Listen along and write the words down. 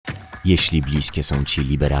Jeśli bliskie są Ci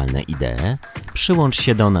liberalne idee, przyłącz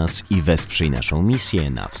się do nas i wesprzyj naszą misję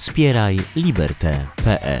na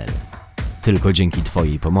wspieraj.liberte.pl. Tylko dzięki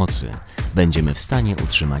Twojej pomocy będziemy w stanie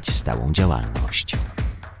utrzymać stałą działalność.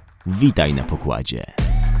 Witaj na pokładzie.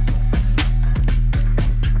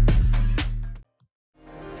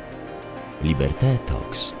 Liberté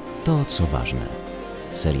Talks. To, co ważne.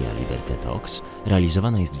 Seria Liberté Talks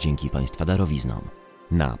realizowana jest dzięki Państwa darowiznom.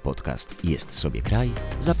 Na podcast Jest, sobie, kraj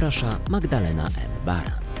zaprasza Magdalena M.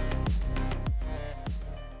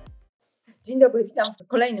 Dzień dobry, witam w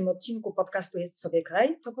kolejnym odcinku podcastu Jest, sobie,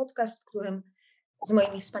 kraj. To podcast, w którym z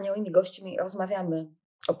moimi wspaniałymi gośćmi rozmawiamy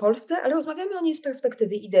o Polsce, ale rozmawiamy o niej z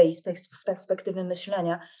perspektywy idei, z perspektywy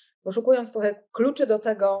myślenia, poszukując trochę kluczy do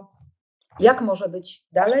tego, jak może być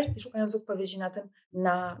dalej i szukając odpowiedzi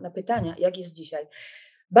na pytania, jak jest dzisiaj.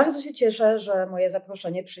 Bardzo się cieszę, że moje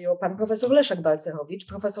zaproszenie przyjął pan profesor Leszek Balcerowicz.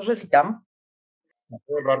 Profesorze, witam.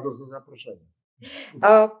 Dziękuję bardzo za zaproszenie.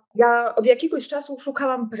 Ja od jakiegoś czasu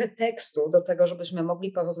szukałam pretekstu do tego, żebyśmy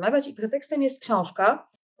mogli porozmawiać i pretekstem jest książka,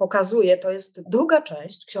 pokazuję, to jest druga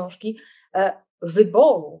część książki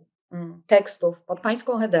wyboru tekstów pod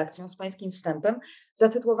pańską redakcją, z pańskim wstępem,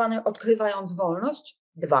 zatytułowane Odkrywając wolność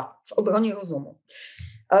 2 w obronie rozumu.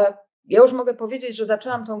 Ja już mogę powiedzieć, że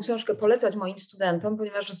zaczęłam tę książkę polecać moim studentom,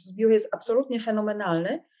 ponieważ zbiór jest absolutnie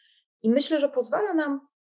fenomenalny i myślę, że pozwala nam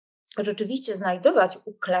rzeczywiście znajdować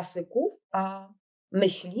u klasyków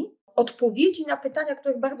myśli odpowiedzi na pytania,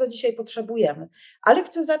 których bardzo dzisiaj potrzebujemy. Ale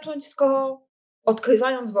chcę zacząć, skoro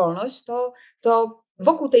odkrywając wolność, to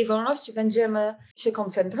wokół tej wolności będziemy się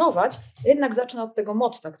koncentrować. Jednak zacznę od tego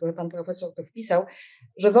motta, które pan profesor tu wpisał,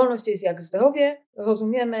 że wolność jest jak zdrowie,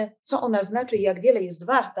 rozumiemy, co ona znaczy i jak wiele jest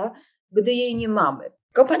warta, gdy jej nie mamy.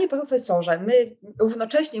 Tylko, panie profesorze, my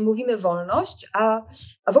równocześnie mówimy wolność, a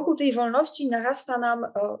wokół tej wolności narasta nam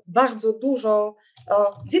bardzo dużo.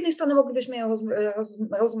 Z jednej strony moglibyśmy ją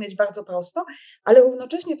rozumieć bardzo prosto, ale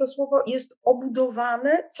równocześnie to słowo jest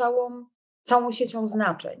obudowane całą siecią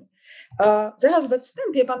znaczeń. Zaraz we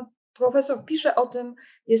wstępie pan profesor pisze o tym,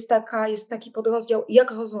 jest taki podrozdział,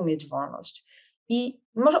 jak rozumieć wolność. I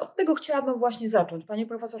może od tego chciałabym właśnie zacząć. Panie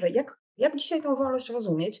profesorze, jak dzisiaj tę wolność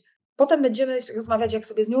rozumieć? Potem będziemy rozmawiać, jak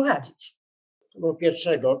sobie z nią radzić. No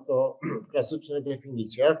pierwszego to klasyczna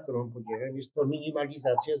definicja, którą podzielam, jest to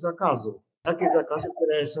minimalizacja zakazów. Takie zakazy,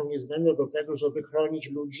 które są niezbędne do tego, żeby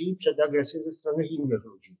chronić ludzi przed agresją ze strony innych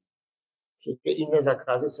ludzi. Wszystkie inne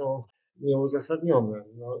zakazy są nieuzasadnione.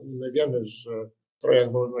 No i my wiemy, że w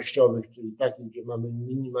strojach wolnościowych, czyli takich, gdzie mamy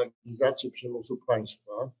minimalizację przymusu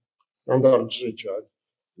państwa, standard życia,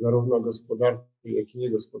 zarówno gospodarczy, jak i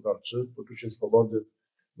niegospodarczy, poczucie swobody,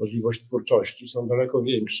 możliwość twórczości są daleko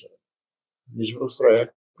większe niż w ustrojach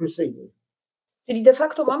opresyjnych. Czyli de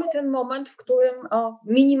facto mamy ten moment, w którym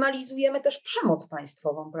minimalizujemy też przemoc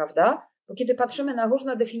państwową, prawda? Bo kiedy patrzymy na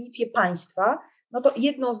różne definicje państwa, no to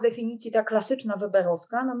jedną z definicji, ta klasyczna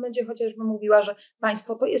weberowska, nam będzie chociażby mówiła, że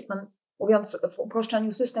państwo to jest, mówiąc w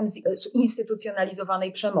uproszczeniu, system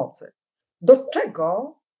zinstytucjonalizowanej przemocy. Do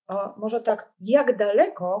czego, może tak, jak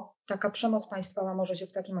daleko taka przemoc państwowa może się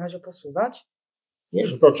w takim razie posuwać? Nie,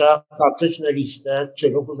 że to trzeba patrzeć na listę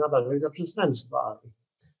czynów uznawanych za przestępstwa.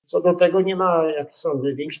 Co do tego nie ma, jak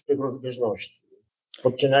sądzę, większych rozbieżności.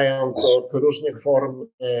 Poczynając od różnych form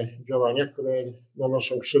działania, które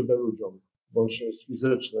nanoszą krzywdę ludziom, łącznie z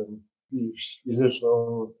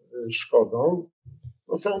fizyczną szkodą.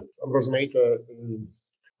 No są rozmaite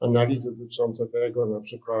analizy dotyczące tego, na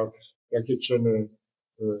przykład jakie czyny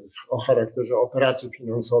o charakterze operacji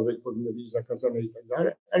finansowych powinny być zakazane i tak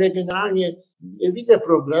dalej, ale generalnie nie widzę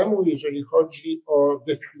problemu, jeżeli chodzi o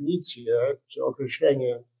definicję czy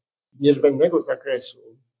określenie niezbędnego zakresu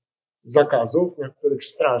zakazów, na których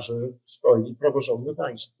straży stoi praworządne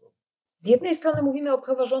państwo. Z jednej strony mówimy o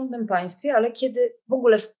praworządnym państwie, ale kiedy w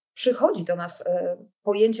ogóle przychodzi do nas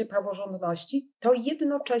pojęcie praworządności, to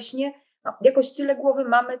jednocześnie jakoś z tyle głowy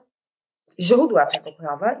mamy źródła tego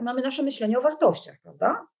prawa i mamy nasze myślenie o wartościach,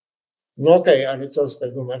 prawda? No okej, ale co z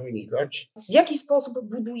tego ma wynikać? W jaki sposób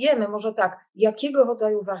budujemy, może tak, jakiego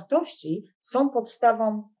rodzaju wartości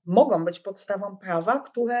mogą być podstawą prawa,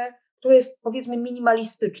 które jest, powiedzmy,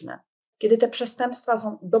 minimalistyczne, kiedy te przestępstwa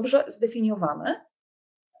są dobrze zdefiniowane,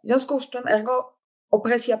 w związku z czym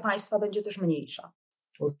opresja państwa będzie też mniejsza.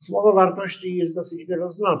 Słowo wartości jest dosyć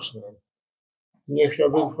wieloznaczne. Nie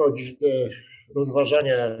chciałbym wchodzić w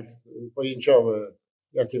rozważania pojęciowe,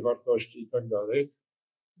 jakie wartości i tak dalej.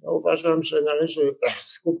 No, uważam, że należy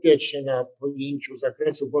skupiać się na pojęciu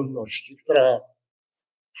zakresu wolności, która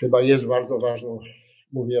chyba jest bardzo ważną,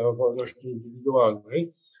 mówię o wolności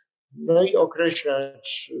indywidualnej, no i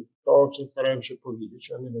określać to, o czym starałem się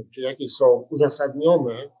powiedzieć, a mianowicie jakie są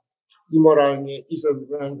uzasadnione i moralnie, i ze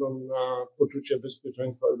względu na poczucie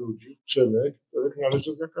bezpieczeństwa ludzi, czyny, których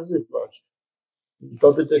należy zakazywać. I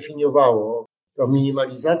to by definiowało, ta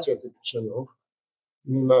minimalizacja tych czynów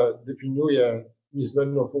definiuje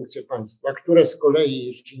niezbędną funkcję państwa, które z kolei,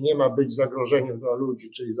 jeśli nie ma być zagrożeniem dla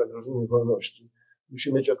ludzi, czyli zagrożeniem wolności,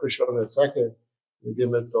 musi mieć określone cechy.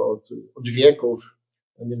 Wiemy to od wieków,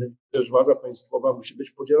 a mianowicie też władza państwowa musi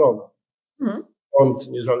być podzielona. Sąd,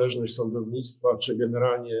 niezależność sądownictwa, czy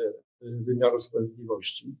generalnie wymiaru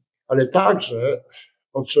sprawiedliwości, ale także,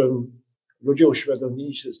 o czym ludzie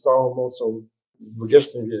uświadomili się z całą mocą w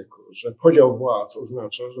XX wieku, że podział władz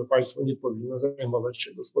oznacza, że państwo nie powinno zajmować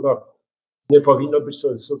się gospodarką. Nie powinno być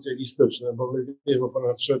socjalistyczne, bo my wiemy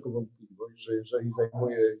ponad wszelką wątpliwość, że jeżeli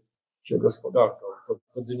zajmuje się gospodarką, to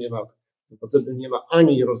wtedy nie ma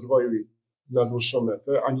ani rozwoju na dłuższą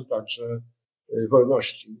metę, ani także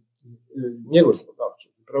wolności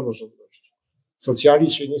niegospodarczej, praworządności.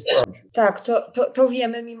 Socjalizm się nie sprawdził. Tak, to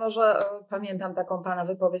wiemy, mimo że pamiętam taką pana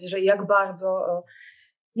wypowiedź, że jak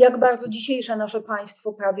bardzo dzisiejsze nasze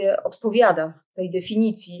państwo prawie odpowiada tej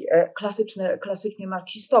definicji klasycznie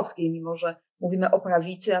marksistowskiej, mimo że mówimy o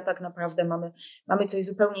prawicy, a tak naprawdę mamy coś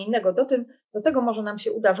zupełnie innego. Do tego może nam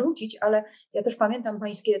się uda wrócić, ale ja też pamiętam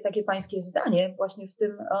takie pańskie zdanie właśnie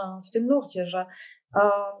w tym nurcie, że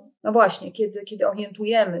no właśnie, kiedy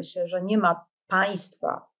orientujemy się, że nie ma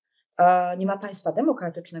państwa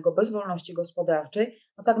demokratycznego bez wolności gospodarczej,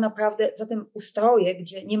 no tak naprawdę za tym ustroje,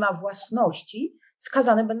 gdzie nie ma własności,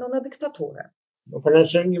 skazane będą na dyktaturę. No po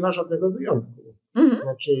nie ma żadnego wyjątku.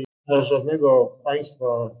 Znaczy, nie ma żadnego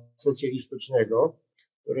państwa socjalistycznego,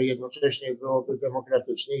 które jednocześnie byłoby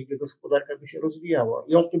demokratyczne i gdzie gospodarka by się rozwijała.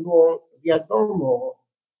 I o tym było wiadomo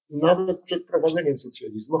nawet przed wprowadzeniem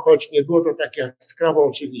socjalizmu, choć nie było to takie skrawo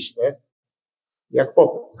oczywiste, jak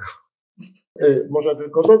potem. Może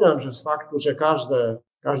tylko dodam, że z faktu, że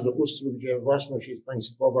każdy ustrój, gdzie własność jest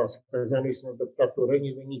państwowa, skazany jest na dyktaturę,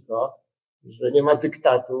 nie wynika, że nie ma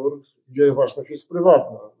dyktatur, gdzie własność jest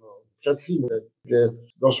prywatna. Przed Chiny, gdzie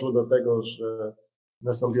doszło do tego, że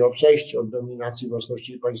nastąpiło przejście od dominacji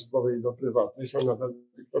własności państwowej do prywatnej, są nadal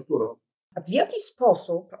dyktaturą. A w jaki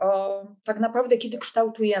sposób tak naprawdę, kiedy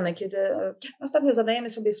kształtujemy, ostatnio zadajemy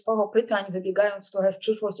sobie sporo pytań, wybiegając trochę w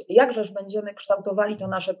przyszłość, jakżeż będziemy kształtowali to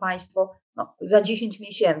nasze państwo za 10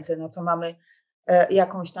 miesięcy, na co mamy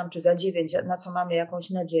jakąś tam, czy za 9, na co mamy jakąś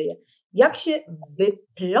nadzieję. Jak się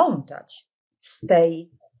wyplątać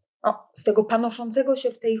z tego panoszącego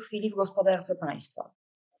się w tej chwili w gospodarce państwa?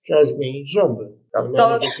 Trzeba zmienić rządy.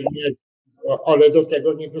 Ale do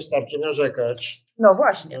tego nie wystarczy narzekać. No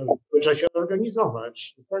właśnie. Trzeba się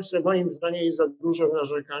organizować. W Polsce moim zdaniem jest za dużo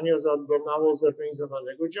narzekania, za mało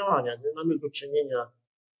zorganizowanego działania. My mamy do czynienia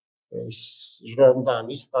z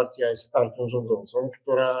rządami, z partią rządzącą,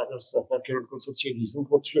 która nastawa kierunku socjalizmu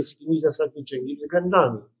pod wszystkimi zasadniczymi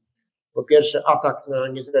względami. Po pierwsze, atak na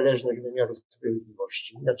niezależność wymiaru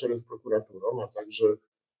sprawiedliwości, na czele z prokuraturą, a także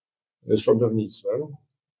sądownictwem.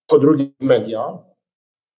 Po drugie, media.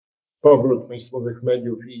 Powrót państwowych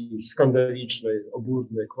mediów i skandalicznej,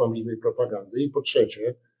 obłudnej, kłamliwej propagandy. I po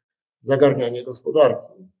trzecie, zagarnianie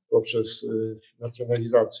gospodarki poprzez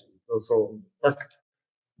nacjonalizację. To są tak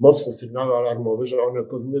mocne sygnały alarmowe, że one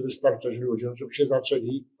powinny wystarczać ludziom, żeby się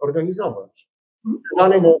zaczęli organizować. W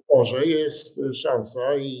danym oporze jest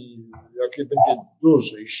szansa i jakie będzie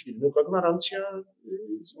duży i silny, to gwarancja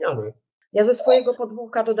zmiany. Ja ze swojego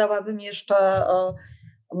podwórka dodałabym jeszcze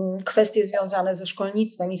kwestie związane ze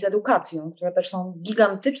szkolnictwem i z edukacją, które też są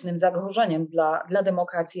gigantycznym zagrożeniem dla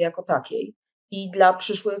demokracji jako takiej i dla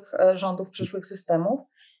przyszłych rządów, przyszłych systemów.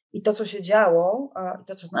 I to, co się działo, i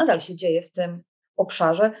to, co nadal się dzieje w tym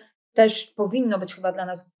obszarze, też powinno być chyba dla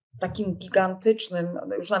nas takim gigantycznym,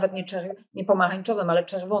 już nawet nie pomarańczowym, ale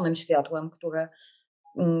czerwonym światłem,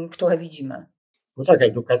 które widzimy. No tak,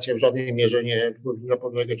 edukacja w żadnej mierze nie powinna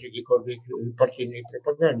podlegać jakiejkolwiek partyjnej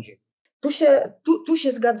propagandzie. Tu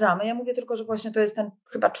się zgadzamy. Ja mówię tylko, że właśnie to jest ten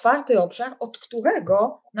chyba czwarty obszar, od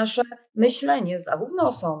którego nasze myślenie zarówno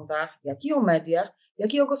o sądach, jak i o mediach,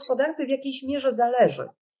 jak i o gospodarce w jakiejś mierze zależy.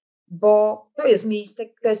 Bo to jest miejsce,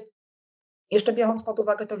 jeszcze biorąc pod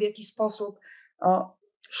uwagę to, w jaki sposób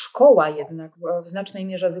szkoła jednak w znacznej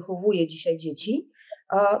mierze wychowuje dzisiaj dzieci,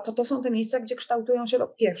 to są te miejsca, gdzie kształtują się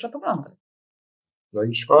pierwsze poglądy. No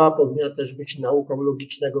i szkoła powinna też być nauką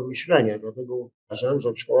logicznego myślenia, dlatego uważam,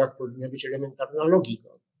 że w szkołach powinna być elementarna logika,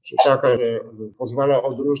 że taka, że pozwala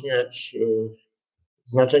odróżniać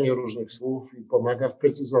znaczenie różnych słów i pomaga w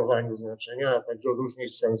precyzowaniu znaczenia, a także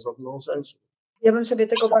odróżniać sens od nonsensu. Ja bym sobie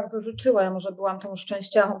tego bardzo życzyła. Ja może byłam tą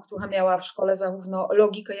szczęściarą, która miała w szkole zarówno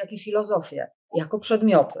logikę, jak i filozofię jako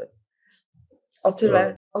przedmioty.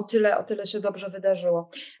 O tyle się dobrze wydarzyło.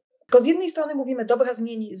 Tylko z jednej strony mówimy, dobra,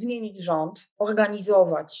 zmienić rząd,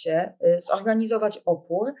 organizować się, zorganizować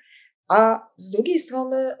opór, a z drugiej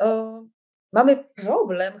strony mamy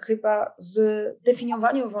problem chyba z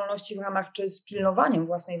definiowaniem wolności w ramach, czy z pilnowaniem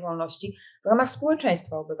własnej wolności w ramach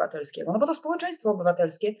społeczeństwa obywatelskiego. No bo to społeczeństwo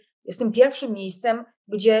obywatelskie jest tym pierwszym miejscem,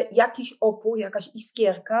 gdzie jakiś opór, jakaś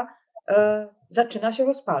iskierka zaczyna się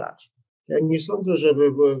rozpalać. Ja nie sądzę,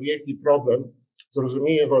 żeby był wielki problem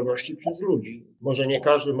zrozumienie wolności przez ludzi. Może nie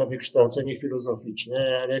każdy ma wykształcenie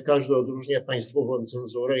filozoficzne, ale każdy odróżnia państwową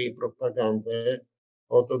cenzurę i propagandę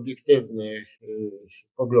od obiektywnych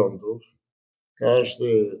poglądów.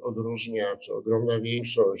 Każdy odróżnia, czy ogromna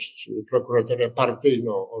większość, prokuraturę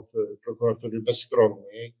partyjną od prokuratury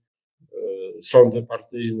bezstronnej, sądy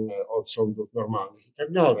partyjne od sądów normalnych i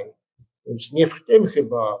tak dalej. Więc nie w tym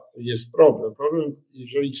chyba jest problem. Problem,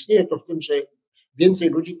 jeżeli istnieje, to w tym, że więcej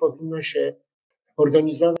ludzi powinno się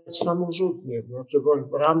organizować samorzutnie, znaczy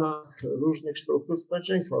w ramach różnych struktur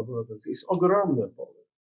społeczeństwa obywatelskiego. Jest ogromne pole.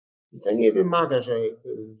 I to nie wymaga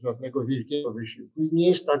żadnego wielkiego wysiłku i nie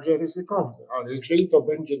jest także ryzykowne, ale jeżeli to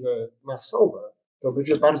będzie masowe, to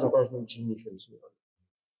będzie bardzo ważnym czynnikiem zmiany.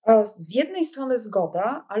 Z jednej strony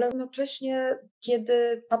zgoda, ale jednocześnie,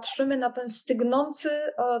 kiedy patrzymy na ten stygnący,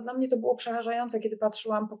 dla mnie to było przerażające, kiedy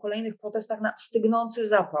patrzyłam po kolejnych protestach na stygnący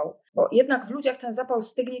zapał, bo jednak w ludziach ten zapał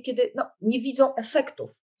stygnie, kiedy nie widzą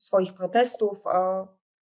efektów swoich protestów,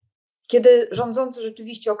 kiedy rządzący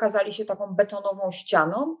rzeczywiście okazali się taką betonową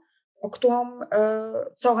ścianą, o którą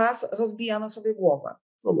coraz rozbijano sobie głowę.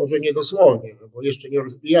 No może nie dosłownie, bo jeszcze nie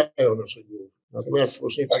rozbijają naszej głowy. Natomiast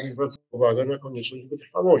słusznie pani zwraca uwagę na konieczność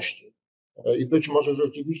wytrwałości. I być może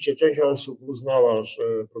rzeczywiście część osób uznała, że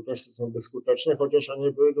protesty są bezskuteczne, chociaż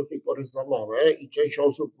one były do tej pory za małe i część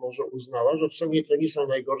osób może uznała, że w sumie to nie są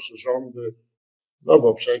najgorsze rządy, no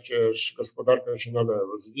bo przecież gospodarka się nadal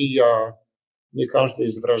rozwija, nie każdy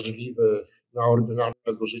jest wrażliwy na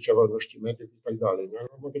ordynarnego życia, wolności mediów i tak dalej.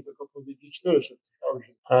 No, mogę tylko powiedzieć tyle, że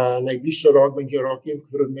najbliższy rok będzie rokiem, w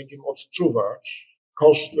którym będziemy odczuwać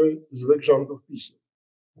koszty złych rządów PiS-u.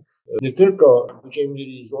 Nie tylko będziemy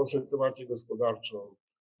mieli złą sytuację gospodarczą,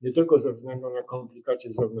 nie tylko ze względu na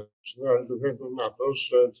komplikacje zewnętrzne, ale ze względu na to,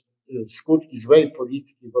 że skutki złej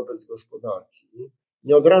polityki wobec gospodarki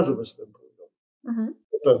nie od razu występują.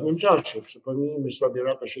 Po pewnym czasie. Przypomnijmy sobie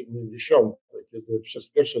lata 70., kiedy przez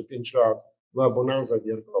pierwsze 5 lat była bonanza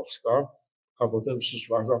gierkowska, a potem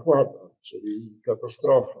przyszła zapłata, czyli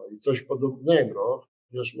katastrofa i coś podobnego,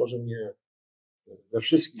 chociaż może nie we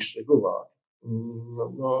wszystkich szczegółach,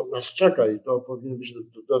 nas czeka i to powinien być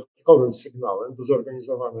dodatkowym sygnałem do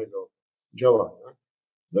zorganizowanego działania.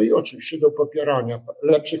 No i oczywiście do popierania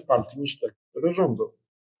lepszych partii niż te, które rządzą.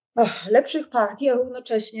 Lepszych partii, a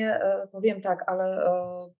równocześnie powiem tak, ale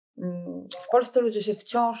w Polsce ludzie się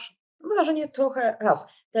wciąż, mam wrażenie trochę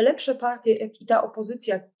te lepsze partie, jak i ta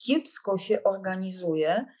opozycja kiepsko się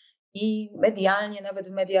organizuje i medialnie, nawet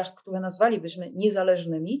w mediach, które nazwalibyśmy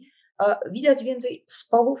niezależnymi, widać więcej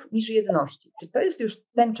sporów niż jedności. Czy to jest już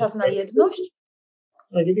ten czas na jedność?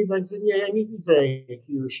 Ja nie widzę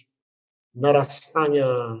jakiegoś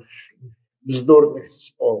narastania bzdurnych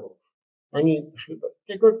sporów. Ani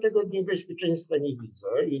tego niebezpieczeństwa nie widzę.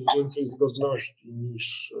 Jest więcej zgodności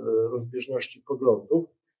niż rozbieżności poglądów.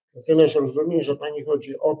 Natomiast rozumiem, że pani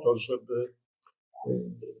chodzi o to, żeby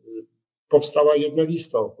powstała jedna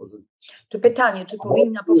lista opozycji. Czy pytanie, czy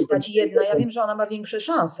powinna powstać jedna? Ja wiem, że ona ma większe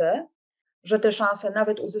szanse, że te szanse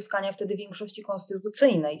nawet uzyskania wtedy większości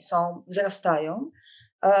konstytucyjnej wzrastają,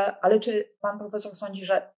 ale czy pan profesor sądzi,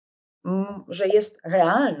 że jest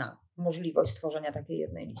realna możliwość stworzenia takiej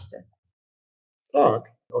jednej listy?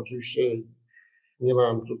 Tak, oczywiście nie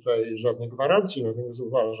mam tutaj żadnych gwarancji, natomiast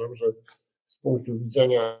uważam, że z punktu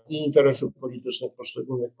widzenia i interesów politycznych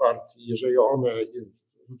poszczególnych partii, jeżeli one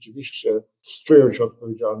rzeczywiście czują się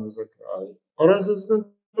odpowiedzialne za kraj, oraz ze względu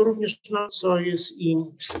również na co jest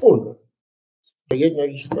im wspólne. Jedna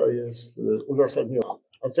lista jest uzasadniona.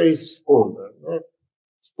 A co jest wspólne?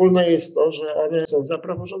 Wspólne jest to, że one są za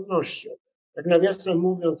praworządnością. Tak nawiasem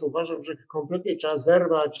mówiąc, uważam, że kompletnie trzeba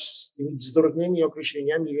zerwać z tymi bzdurnymi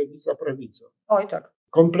określeniami lewica-prawica. Oj tak.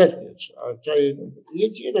 Kompletnie trzeba.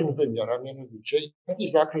 Jest jeden wymiar, a mianowicie jaki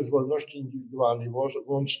zakres wolności indywidualnej,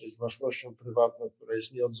 łącznie z własnością prywatną, która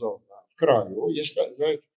jest nieodzowna w kraju,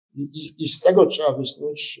 i z tego trzeba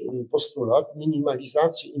wysnuć postulat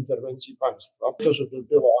minimalizacji interwencji państwa, to żeby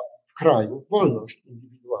była w kraju wolność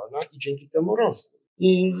indywidualna i dzięki temu rozwój.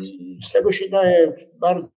 I z tego się daje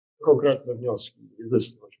bardzo konkretne wnioski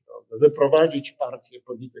wysnuć, prawda? Wyprowadzić partię,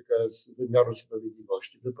 politykę z wymiaru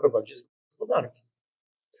sprawiedliwości, wyprowadzić z gospodarki.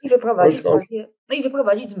 I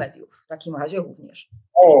wyprowadzić z mediów w takim razie również.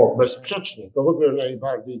 Bezsprzecznie. To w ogóle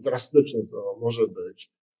najbardziej drastyczne, co może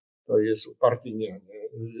być, to jest upartyjnienie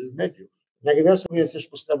mediów. Nawiasem mówiąc, też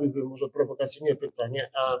postawiłbym może prowokacyjne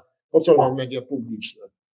pytanie, a po co nam media publiczne,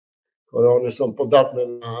 skoro one są podatne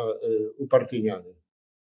na upartyjnianie?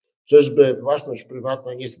 Czyżby własność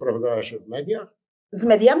prywatna nie sprawdzała się w mediach? Z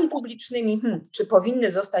mediami publicznymi, czy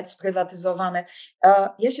powinny zostać sprywatyzowane?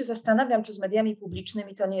 Ja się zastanawiam, czy z mediami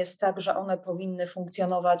publicznymi to nie jest tak, że one powinny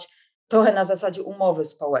funkcjonować trochę na zasadzie umowy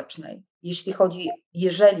społecznej,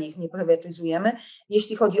 jeżeli ich nie prywatyzujemy,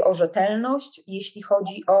 jeśli chodzi o rzetelność, jeśli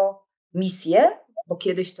chodzi o misję, bo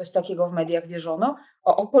kiedyś coś takiego w mediach wierzono,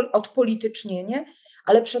 o odpolitycznienie,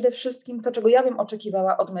 ale przede wszystkim to, czego ja bym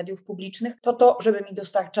oczekiwała od mediów publicznych, to, żeby mi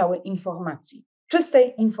dostarczały informacji,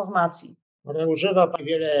 czystej informacji. Używa Pani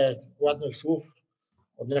wiele ładnych słów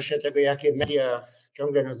odnośnie tego, jakie media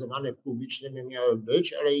ciągle nazywane publicznymi miały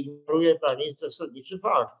być, ale ignoruje Pani zasadniczy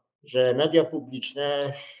fakt, że media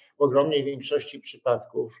publiczne w ogromnej większości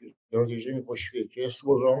przypadków, rozejrzymy po świecie,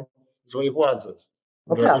 służą złej władzy.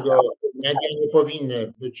 Dlatego media nie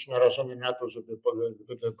powinny być narażone na to, żeby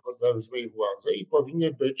podlegały złej władzy i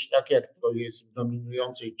powinny być, tak jak to jest w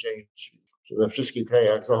dominującej części, czy we wszystkich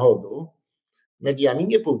krajach Zachodu, mediami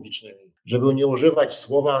niepublicznymi, żeby nie używać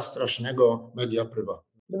słowa strasznego media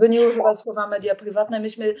prywatne. Żeby nie używać słowa media prywatne,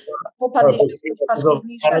 myśmy popadliśmy w coś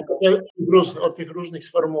paskudniejszego. Od tych różnych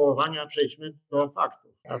sformułowania przejdźmy do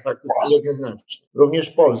faktów, a fakty są jednoznaczne. Również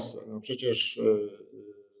w Polsce. Przecież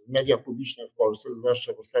media publiczne w Polsce,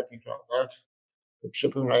 zwłaszcza w ostatnich latach,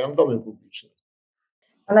 przypominają domy publiczne.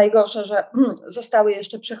 A najgorsze, że zostały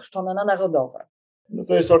jeszcze przechrzczone na narodowe.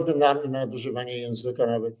 To jest ordynarne nadużywanie języka,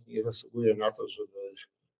 nawet nie zasługuje na to, żeby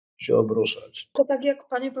się obruszać. To tak jak,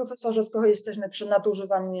 panie profesorze, skoro jesteśmy przy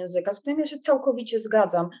nadużywaniu języka, z którym ja się całkowicie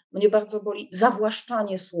zgadzam, mnie bardzo boli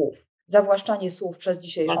zawłaszczanie słów przez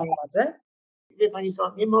dzisiejszą władzę. Wie pani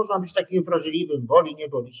co, nie można być takim wrażliwym, boli, nie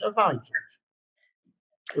boli, trzeba walczyć.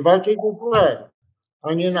 Walczyć to złe,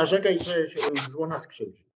 a nie narzekać, że zło nas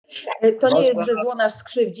skrzywdzi. To nie jest, że zło nas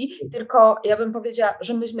skrzywdzi, tylko ja bym powiedziała,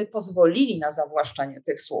 że myśmy pozwolili na zawłaszczanie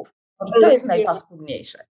tych słów. I to jest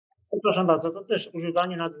najpaskudniejsze. Proszę bardzo, to też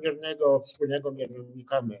używanie nadmiernego wspólnego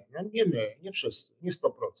mianownika my. No nie my, nie wszyscy, nie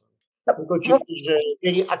 100%. Tylko ci, którzy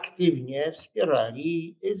byli aktywnie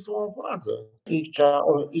wspierali złą władzę.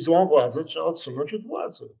 I złą władzę trzeba odsunąć od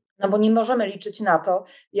władzy. No bo nie możemy liczyć na to,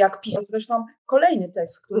 jak pisał zresztą kolejny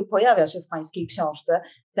tekst, który pojawia się w pańskiej książce,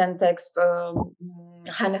 ten tekst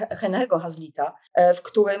Henry'ego Hazlita, w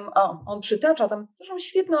którym on przytacza tam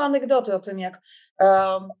świetną anegdotę o tym, jak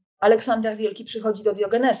Aleksander Wielki przychodzi do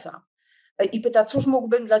Diogenesa i pyta, cóż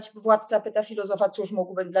mógłbym dla ciebie, władca pyta filozofa, cóż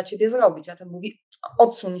mógłbym dla ciebie zrobić, a ten mówi,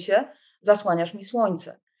 odsuń się, zasłaniasz mi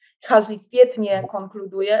słońce. Hazlit pięknie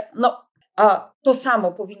konkluduje, a to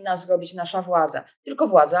samo powinna zrobić nasza władza, tylko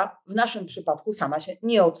władza w naszym przypadku sama się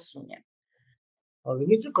nie odsunie. Ale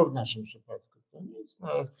nie tylko w naszym przypadku. To nie jest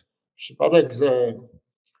przypadek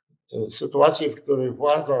sytuacji, w której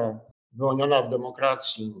władza wyłoniona w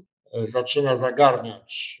demokracji zaczyna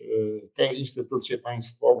zagarniać te instytucje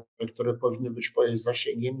państwowe, które powinny być pod jej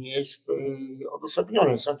zasięgiem, nie jest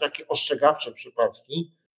odosobniony. Są takie ostrzegawcze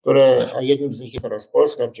przypadki, a jednym z nich jest teraz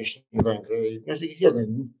Polska, wcześniej Węgry. Jest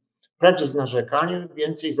jeden. Precz z narzekaniem,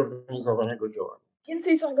 więcej zorganizowanego działania.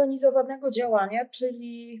 Więcej zorganizowanego działania,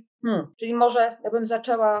 czyli może ja bym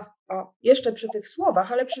zaczęła jeszcze przy tych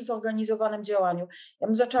słowach, ale przy zorganizowanym działaniu. Ja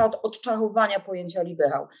bym zaczęła od odczarowania pojęcia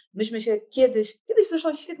liberał. Myśmy się kiedyś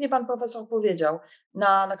zresztą świetnie pan profesor powiedział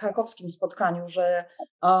na krakowskim spotkaniu, że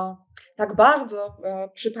tak bardzo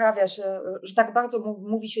przyprawia się, że tak bardzo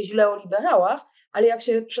mówi się źle o liberałach, ale jak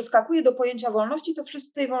się przeskakuje do pojęcia wolności, to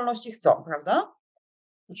wszyscy tej wolności chcą, prawda?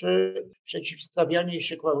 Przeciwstawianie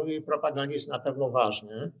się kłamliwej propagandzie jest na pewno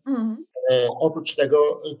ważne. Oprócz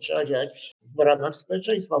tego trzeba działać w ramach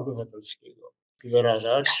społeczeństwa obywatelskiego i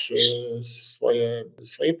wyrażać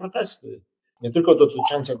swoje protesty. Nie tylko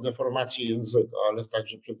dotyczące deformacji języka, ale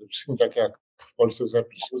także przede wszystkim, tak jak w Polsce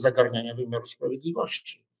zapisu, zagarniania wymiaru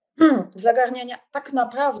sprawiedliwości. Zagarniania tak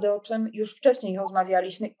naprawdę, o czym już wcześniej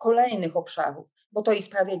rozmawialiśmy, kolejnych obszarów, bo to i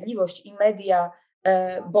sprawiedliwość, i media,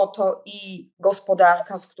 bo to i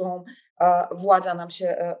gospodarka, z którą władza nam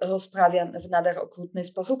się rozprawia w nader okrutny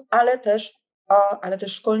sposób, ale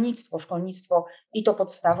też szkolnictwo i to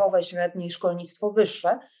podstawowe, średnie, i szkolnictwo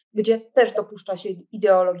wyższe, gdzie też dopuszcza się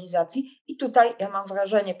ideologizacji. I tutaj ja mam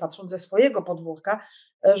wrażenie, patrząc ze swojego podwórka,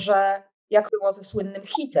 że jak było ze słynnym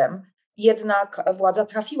hitem, jednak władza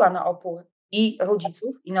trafiła na opór i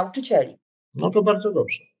rodziców, i nauczycieli. No to bardzo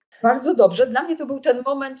dobrze. Bardzo dobrze. Dla mnie to był ten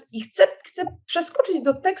moment i chcę przeskoczyć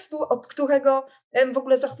do tekstu, od którego w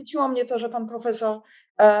ogóle zachwyciło mnie to, że pan profesor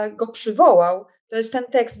go przywołał. To jest ten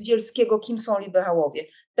tekst Dzielskiego, Kim są liberałowie.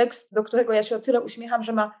 Tekst, do którego ja się o tyle uśmiecham,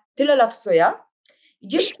 że ma tyle lat co ja. I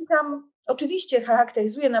Dzielski tam oczywiście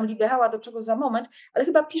charakteryzuje nam liberała, do czego za moment, ale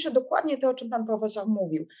chyba pisze dokładnie to, o czym pan profesor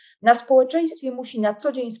mówił. Na społeczeństwie musi na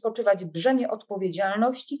co dzień spoczywać brzemię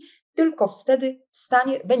odpowiedzialności, tylko wtedy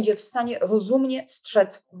będzie w stanie rozumnie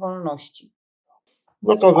strzec wolności.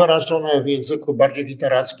 No to wyrażone w języku bardziej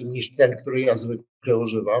literackim niż ten, który ja zwykle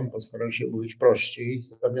używam. Postaram się mówić prościej.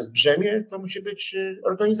 Natomiast brzemię to musi być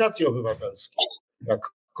organizacje obywatelskie, jak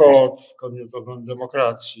KOD, Komitet Obrony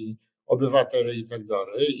Demokracji, obywatele i tak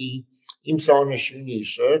dalej. I im są one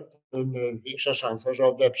silniejsze, tym większa szansa, że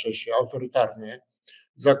odeprze się autorytarne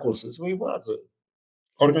zakusy złej władzy.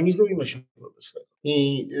 Organizujmy się wobec tego.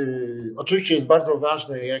 I oczywiście jest bardzo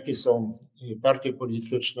ważne, jakie są partie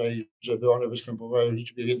polityczne, żeby one występowały w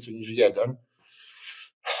liczbie więcej niż jeden.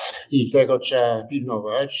 I tego trzeba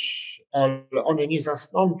pilnować, ale one nie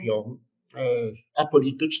zastąpią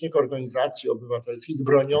apolitycznych organizacji obywatelskich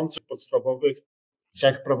broniących podstawowych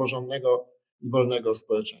cech praworządnego i wolnego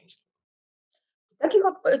społeczeństwa.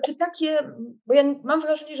 Bo ja mam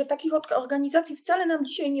wrażenie, że takich organizacji wcale nam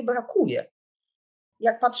dzisiaj nie brakuje.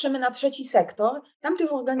 Jak patrzymy na trzeci sektor, tam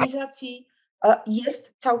tych organizacji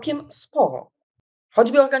jest całkiem sporo.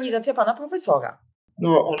 Choćby organizacja pana profesora.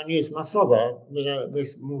 No, ona nie jest masowa.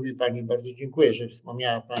 Mówi pani, bardzo dziękuję, że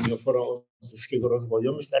wspomniała pani o Forum Obywatelskiego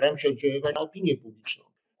Rozwoju. My staramy się oddziaływać na opinię publiczną,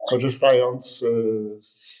 korzystając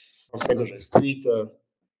z tego, że jest Twitter,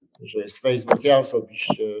 że jest Facebook. Ja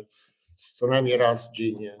osobiście co najmniej raz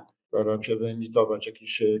dziennie staram się wyemitować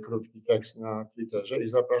jakiś krótki tekst na Twitterze i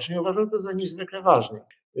zapraszam. Uważam to za niezwykle ważne.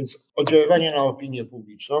 Więc oddziaływanie na opinię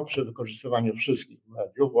publiczną przy wykorzystywaniu wszystkich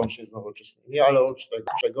mediów, łącznie z nowoczesnymi, ale od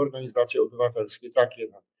tego organizacje obywatelskie, takie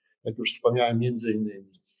jak już wspomniałem, między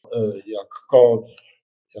innymi jak KOD,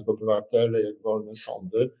 jak obywatele, jak wolne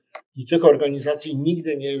sądy. I tych organizacji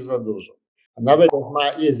nigdy nie jest za dużo. A nawet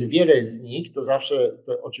jak jest wiele z nich, to zawsze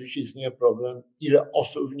oczywiście istnieje problem, ile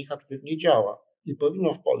osób w nich aktywnie działa. I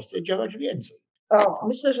powinno w Polsce działać więcej.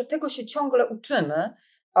 Myślę, że tego się ciągle uczymy.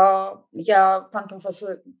 Pan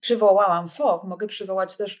profesor, przywołałam FOR, mogę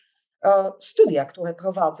przywołać też studia, które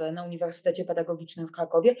prowadzę na Uniwersytecie Pedagogicznym w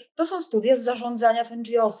Krakowie. To są studia z zarządzania w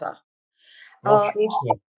NGO-sach.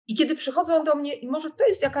 I kiedy przychodzą do mnie, i może to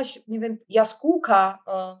jest jakaś, nie wiem, jaskółka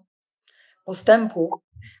postępu,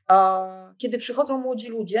 kiedy przychodzą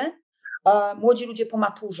młodzi ludzie po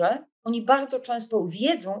maturze, oni bardzo często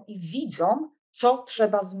wiedzą i widzą, co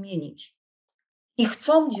trzeba zmienić. I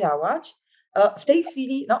chcą działać. W tej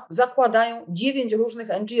chwili zakładają 9 różnych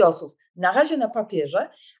NGO-sów. Na razie na papierze,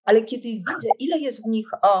 ale kiedy widzę, ile jest w nich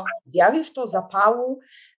wiary w to, zapału,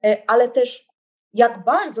 ale też jak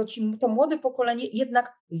bardzo to młode pokolenie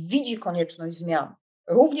jednak widzi konieczność zmian.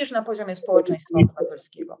 Również na poziomie społeczeństwa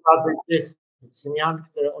obywatelskiego. Tych zmian,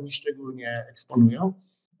 które oni szczególnie eksponują?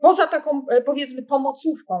 Poza taką, powiedzmy,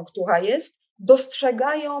 pomocówką, która jest,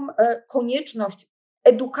 dostrzegają konieczność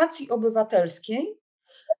edukacji obywatelskiej,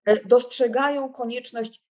 dostrzegają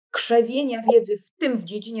konieczność krzewienia wiedzy, w tym w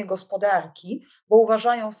dziedzinie gospodarki, bo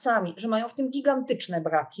uważają sami, że mają w tym gigantyczne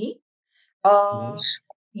braki,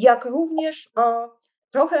 jak również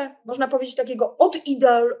trochę, można powiedzieć, takiego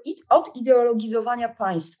odideologizowania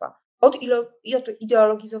państwa,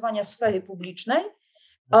 odideologizowania sfery publicznej,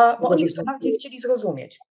 bo oni by to bardziej chcieli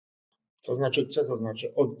zrozumieć. To znaczy, co to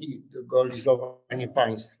znaczy odideologizowanie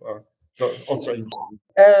państwa? O co im chodzi?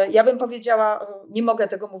 Ja bym powiedziała, nie mogę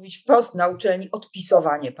tego mówić wprost na uczelni,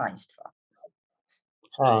 odpisowanie państwa.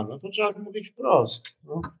 No to trzeba mówić wprost,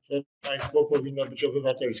 że państwo powinno być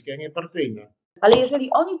obywatelskie, a nie partyjne. Ale jeżeli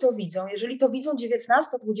oni to widzą, jeżeli to widzą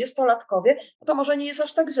 19-20-latkowie, to może nie jest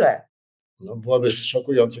aż tak źle. No byłoby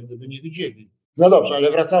szokujące, gdyby nie widzieli. No dobrze,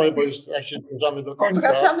 ale wracamy, bo już jak się zbliżamy do końca.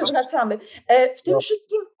 Wracamy. W tym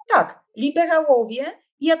wszystkim tak, liberałowie,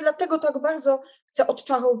 i ja dlatego tak bardzo chcę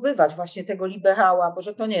odczarowywać właśnie tego liberała, bo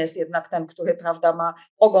że to nie jest jednak ten, który, prawda, ma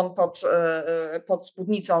ogon pod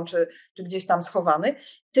spódnicą czy gdzieś tam schowany,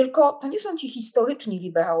 tylko to nie są ci historyczni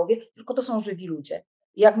liberałowie, tylko to są żywi ludzie.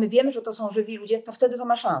 I jak my wiemy, że to są żywi ludzie, to wtedy to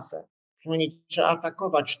ma szansę. Nie trzeba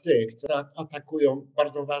atakować tych, którzy atakują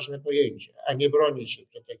bardzo ważne pojęcia, a nie bronić się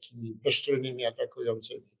przed takimi bezczelnymi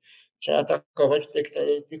atakującymi. Trzeba atakować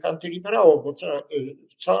tych antyliberałów, bo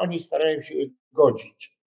co oni starają się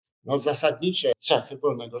godzić? Zasadnicze cechy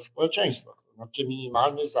wolnego społeczeństwa, to znaczy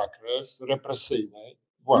minimalny zakres represyjnej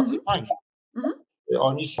władzy państwa.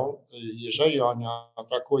 Oni są, jeżeli oni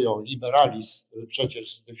atakują liberalizm,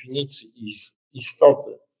 przecież z definicji i z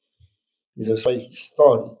istoty, i ze swojej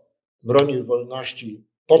historii bronił wolności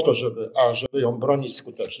po to, żeby ją bronić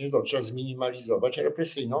skutecznie, to trzeba zminimalizować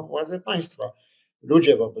represyjną władzę państwa.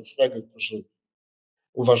 Ludzie wobec tego, którzy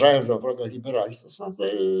uważają za wroga liberalizmu,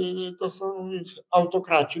 to są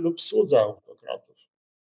autokraci lub słudzy autokratów.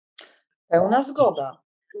 Pełna zgoda.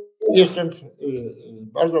 Jestem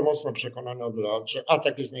bardzo mocno przekonany od lat, że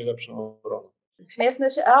atak jest najlepszą obroną. Śmieszne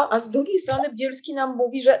się, a z drugiej strony Dzielski nam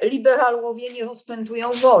mówi, że liberałowie nie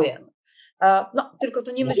rozpętują wojen. No, tylko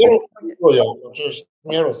to nie myślę. Nie rozpętują, przecież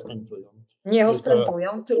nie rozpętują. Nie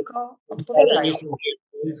rozpętują, tylko odpowiadają.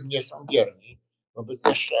 Nie są bierni wobec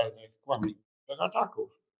bezczelnych, kłamliwych ataków.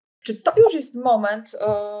 Czy to już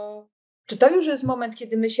jest moment,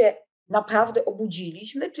 kiedy my się naprawdę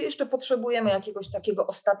obudziliśmy, czy jeszcze potrzebujemy jakiegoś takiego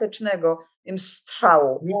ostatecznego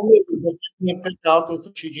strzału? Nie pyta o to,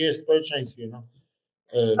 co się dzieje w społeczeństwie.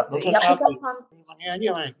 Ja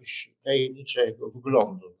nie mam jakiegoś tajemniczego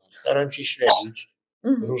wglądu. Staram się śledzić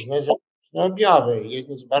różne objawy.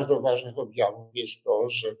 Jednym z bardzo ważnych objawów jest to,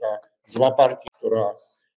 że ta zła partia, która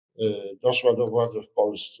doszła do władzy w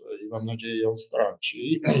Polsce i mam nadzieję ją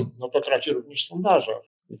straci, no to traci również w sondażach.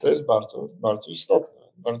 I to jest bardzo, bardzo istotne.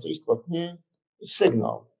 Bardzo istotny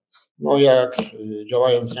sygnał. No jak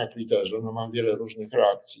działając na Twitterze, no mam wiele różnych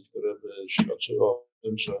reakcji, które by świadczyły o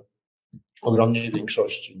tym, że w ogromnej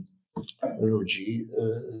większości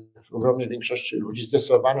ludzi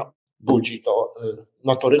zdecydowanie budzi to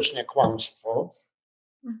notoryczne kłamstwo,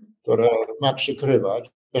 które ma przykrywać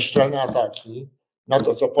bezczelne ataki na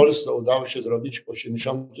to, co Polsce udało się zrobić po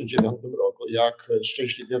 1989 roku, jak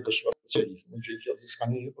szczęśliwie wyszła z socjalizmu dzięki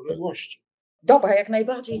odzyskaniu niepodległości. Dobra, jak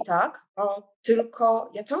najbardziej tak,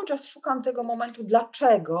 tylko ja cały czas szukam tego momentu,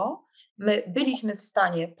 dlaczego my byliśmy w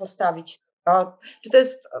stanie postawić, czy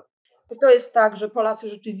to jest tak, że Polacy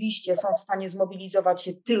rzeczywiście są w stanie zmobilizować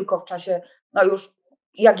się tylko w czasie, no już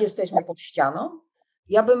jak jesteśmy pod ścianą.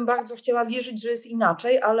 Ja bym bardzo chciała wierzyć, że jest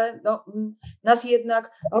inaczej, ale no, nas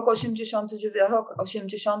jednak rok 80,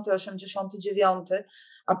 89,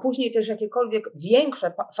 a później też jakiekolwiek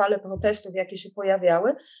większe fale protestów, jakie się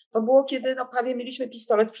pojawiały, to było, kiedy no, prawie mieliśmy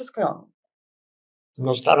pistolet przy skroniu.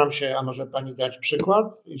 No staram się, a może pani dać przykład,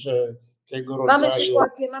 że tego rodzaju...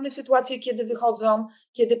 Mamy sytuację,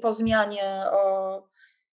 kiedy po zmianie,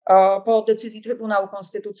 po decyzji Trybunału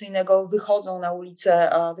Konstytucyjnego wychodzą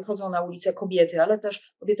na ulicę kobiety, ale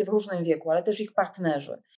też kobiety w różnym wieku, ale też ich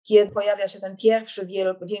partnerzy. Kiedy pojawia się ten pierwszy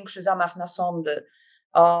większy zamach na sądy,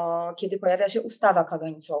 kiedy pojawia się ustawa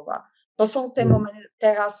kagańcowa. To są te momenty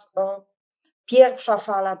teraz pierwsza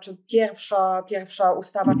fala, czy pierwsza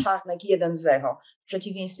ustawa Czarnek 1.0, w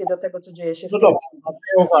przeciwieństwie do tego, co dzieje się w Polsce.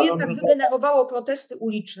 To jednak wygenerowało protesty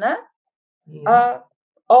uliczne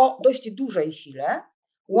o dość dużej sile,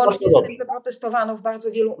 łącznie z tym, że protestowano w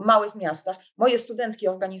bardzo wielu małych miastach. Moje studentki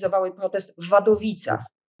organizowały protest w Wadowicach.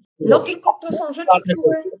 No tylko to są rzeczy,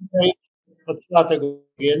 które... Potrwa tego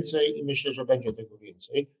więcej i myślę, że będzie tego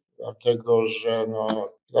więcej, dlatego że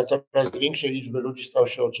dla coraz większej liczby ludzi stało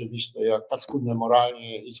się oczywiste, jak paskudne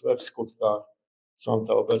moralnie i złe w skutkach są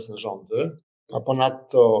te obecne rządy, a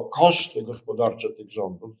ponadto koszty gospodarcze tych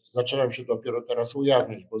rządów zaczynają się dopiero teraz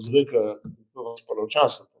ujawniać, bo zwykle było sporo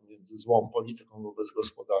czasu pomiędzy złą polityką wobec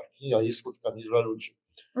gospodarki, a jej skutkami dla ludzi.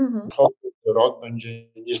 Rok będzie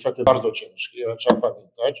niestety bardzo ciężki, ale trzeba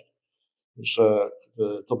pamiętać, że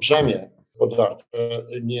to brzemię gospodarcze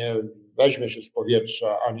nie weźmie się z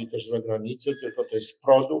powietrza ani też z zagranicy, tylko to jest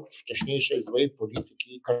produkt wcześniejszej złej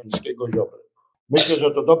polityki Kaczyńskiego Ziobry. Myślę,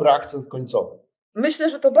 że to dobry akcent końcowy. Myślę,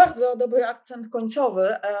 że to bardzo dobry akcent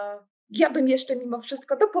końcowy. Ja bym jeszcze mimo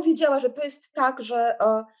wszystko dopowiedziała, że to jest tak, że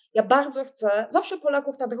ja bardzo chcę, zawsze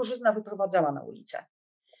Polaków ta drożyzna wyprowadzała na ulicę.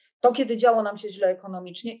 To, kiedy działo nam się źle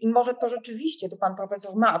ekonomicznie i może to rzeczywiście, to pan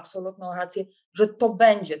profesor ma absolutną rację, że to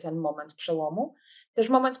będzie ten moment przełomu. Też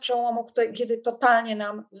moment przełomu, kiedy totalnie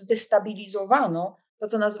nam zdestabilizowano to,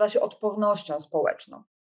 co nazywa się odpornością społeczną.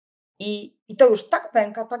 I to już tak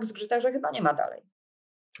pęka, tak zgrzyta, że chyba nie ma dalej.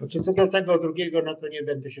 Co do tego drugiego, no to nie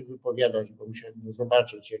będę się wypowiadać, bo musiałbym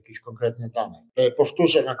zobaczyć jakieś konkretne dane.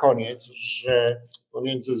 Powtórzę na koniec, że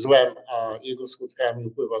pomiędzy złem a jego skutkami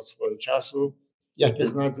upływa swoje czasu. Ja nie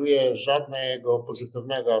znajduję żadnego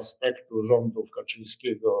pozytywnego aspektu rządów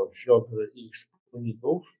Kaczyńskiego, Ziobry i ich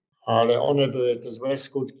wspólników, ale te złe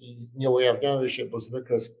skutki nie ujawniały się, bo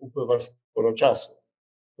zwykle upływa sporo czasu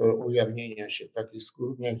do ujawnienia się takich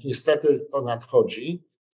skutków. Niestety to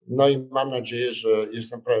nadchodzi. No i mam nadzieję, że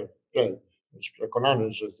jestem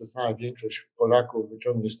przekonany, że zdecydowana większość Polaków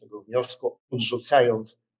wyciągnie z tego wniosku,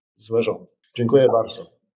 odrzucając złe rządy. Dziękuję bardzo.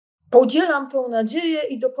 Podzielam tą nadzieję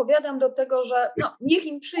i dopowiadam do tego, że niech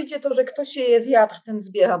im przyjdzie to, że kto sieje wiatr, ten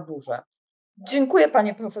zbiera burzę. Dziękuję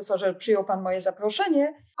panie profesorze, że przyjął pan moje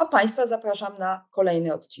zaproszenie, a państwa zapraszam na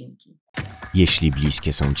kolejne odcinki. Jeśli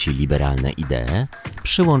bliskie są ci liberalne idee,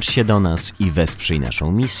 przyłącz się do nas i wesprzyj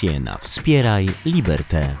naszą misję na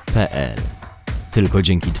wspieraj.liberte.pl. Tylko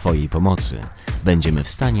dzięki twojej pomocy będziemy w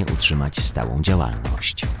stanie utrzymać stałą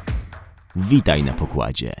działalność. Witaj na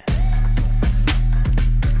pokładzie.